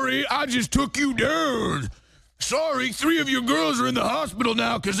 sorry, I just took you down. Sorry, 3 of your girls are in the hospital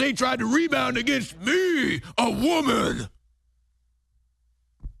now because they tried to rebound against me, a woman.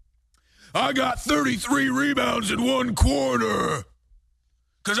 I got 33 rebounds in 1 quarter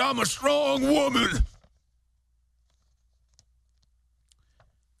because I'm a strong woman.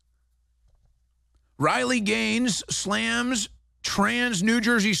 Riley Gaines slams trans New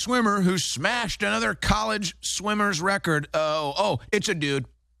Jersey swimmer who smashed another college swimmer's record. Oh, it's a dude.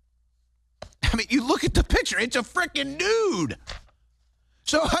 I mean, you look at the picture, it's a freaking dude.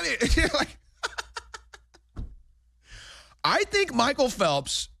 So, I mean, you're like, I think Michael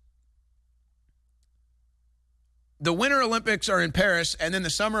Phelps, the Winter Olympics are in Paris, and then the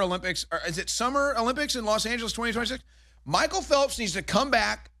Summer Olympics, is it Summer Olympics in Los Angeles 2026? Michael Phelps needs to come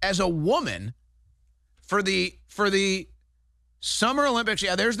back as a woman for the Summer Olympics.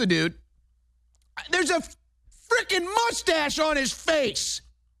 Yeah, there's the dude. There's a freaking mustache on his face.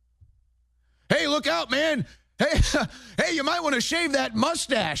 Hey, look out, man. Hey, you might want to shave that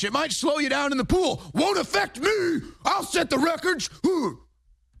mustache. It might slow you down in the pool. Won't affect me. I'll set the records.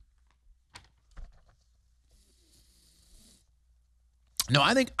 No,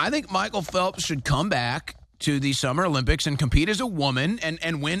 I think Michael Phelps should come back to the Summer Olympics and compete as a woman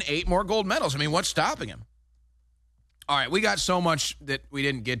and win 8 more gold medals. I mean, what's stopping him? All right, we got so much that we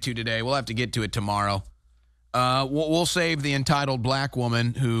didn't get to today. We'll have to get to it tomorrow. We'll save the entitled black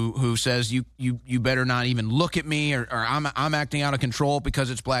woman who says you better not even look at me or I'm acting out of control because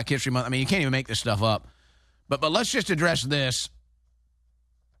it's Black History Month. I mean, you can't even make this stuff up. But let's just address this.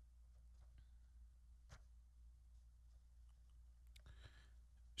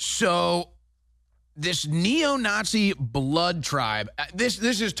 So this neo-Nazi blood tribe, this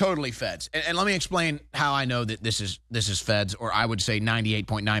is totally feds. And let me explain how I know that this is feds, or I would say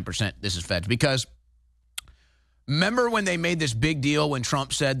 98.9% this is feds. Because remember when they made this big deal when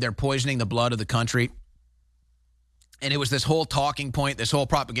Trump said they're poisoning the blood of the country? And it was this whole talking point, this whole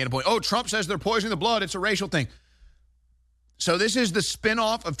propaganda point. Oh, Trump says they're poisoning the blood. It's a racial thing. So this is the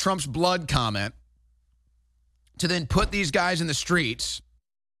spinoff of Trump's blood comment to then put these guys in the streets.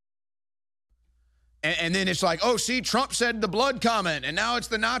 And then it's like, oh, see, Trump said the blood comment, and now it's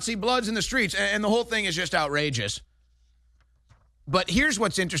the Nazi bloods in the streets. And the whole thing is just outrageous. But here's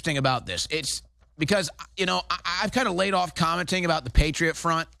what's interesting about this. It's because, you know, I've kind of laid off commenting about the Patriot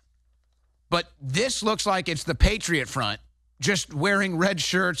Front. But this looks like it's the Patriot Front just wearing red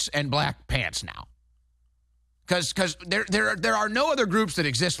shirts and black pants now. Because there are no other groups that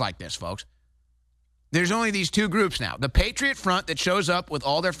exist like this, folks. There's only these 2 groups now. The Patriot Front that shows up with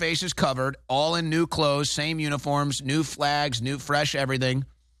all their faces covered, all in new clothes, same uniforms, new flags, new fresh everything.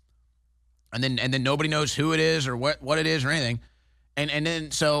 And then nobody knows who it is or what it is or anything. And then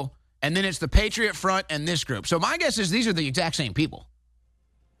it's the Patriot Front and this group. So my guess is these are the exact same people.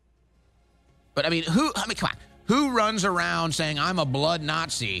 But I mean, come on. Who runs around saying I'm a blood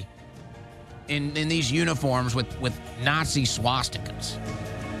Nazi in these uniforms with Nazi swastikas?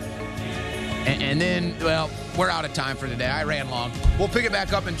 And then, well, we're out of time for today. I ran long. We'll pick it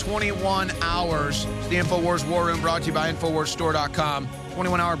back up in 21 hours. It's the InfoWars War Room, brought to you by InfoWarsStore.com.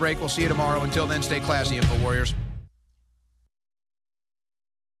 21-hour break. We'll see you tomorrow. Until then, stay classy, InfoWarriors.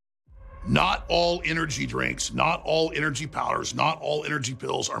 Not all energy drinks, not all energy powders, not all energy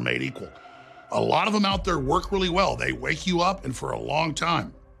pills are made equal. A lot of them out there work really well. They wake you up and for a long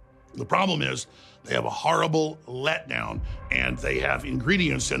time. The problem is they have a horrible letdown, and they have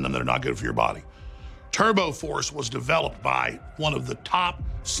ingredients in them that are not good for your body. Turbo Force was developed by one of the top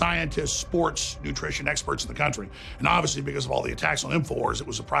scientists, sports nutrition experts in the country. And obviously, because of all the attacks on InfoWars, it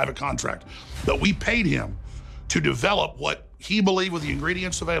was a private contract. But we paid him to develop what he believed with the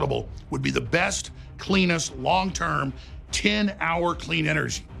ingredients available would be the best, cleanest, long-term, 10-hour clean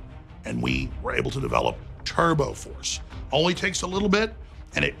energy. And we were able to develop Turbo Force. Only takes a little bit,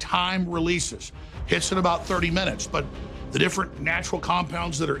 and it time releases. Hits in about 30 minutes, but the different natural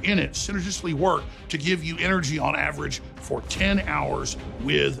compounds that are in it synergistically work to give you energy on average for 10 hours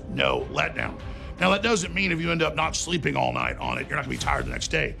with no letdown. Now, that doesn't mean if you end up not sleeping all night on it, you're not gonna be tired the next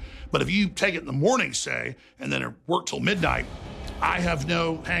day. But if you take it in the morning, say, and then work till midnight, I have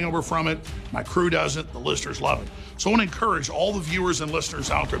no hangover from it. My crew doesn't. The listeners love it. So I want to encourage all the viewers and listeners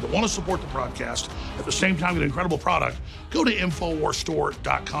out there that want to support the broadcast, at the same time get an incredible product, go to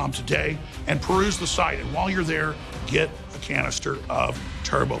InfoWarsStore.com today and peruse the site. And while you're there, get a canister of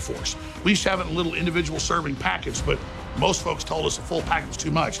Turbo Force. We used to have it in a little individual serving package, but most folks told us a full packet was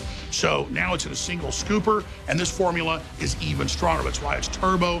too much. So now it's in a single scooper, and this formula is even stronger. That's why it's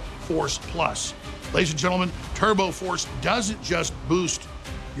Turbo Force Plus. Ladies and gentlemen, Turbo Force doesn't just boost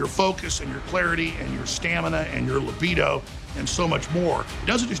your focus and your clarity and your stamina and your libido and so much more. It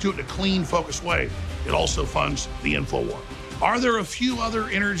doesn't just do it in a clean, focused way. It also funds the InfoWar. Are there a few other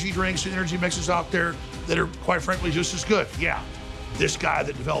energy drinks and energy mixes out there that are, quite frankly, just as good? Yeah. This guy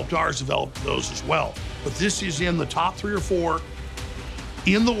that developed ours developed those as well. But this is in the top 3 or 4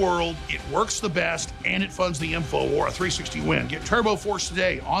 in the world. It works the best, and it funds the InfoWar, a 360 win. Get Turbo Force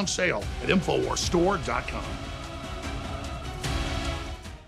today on sale at InfoWarsStore.com.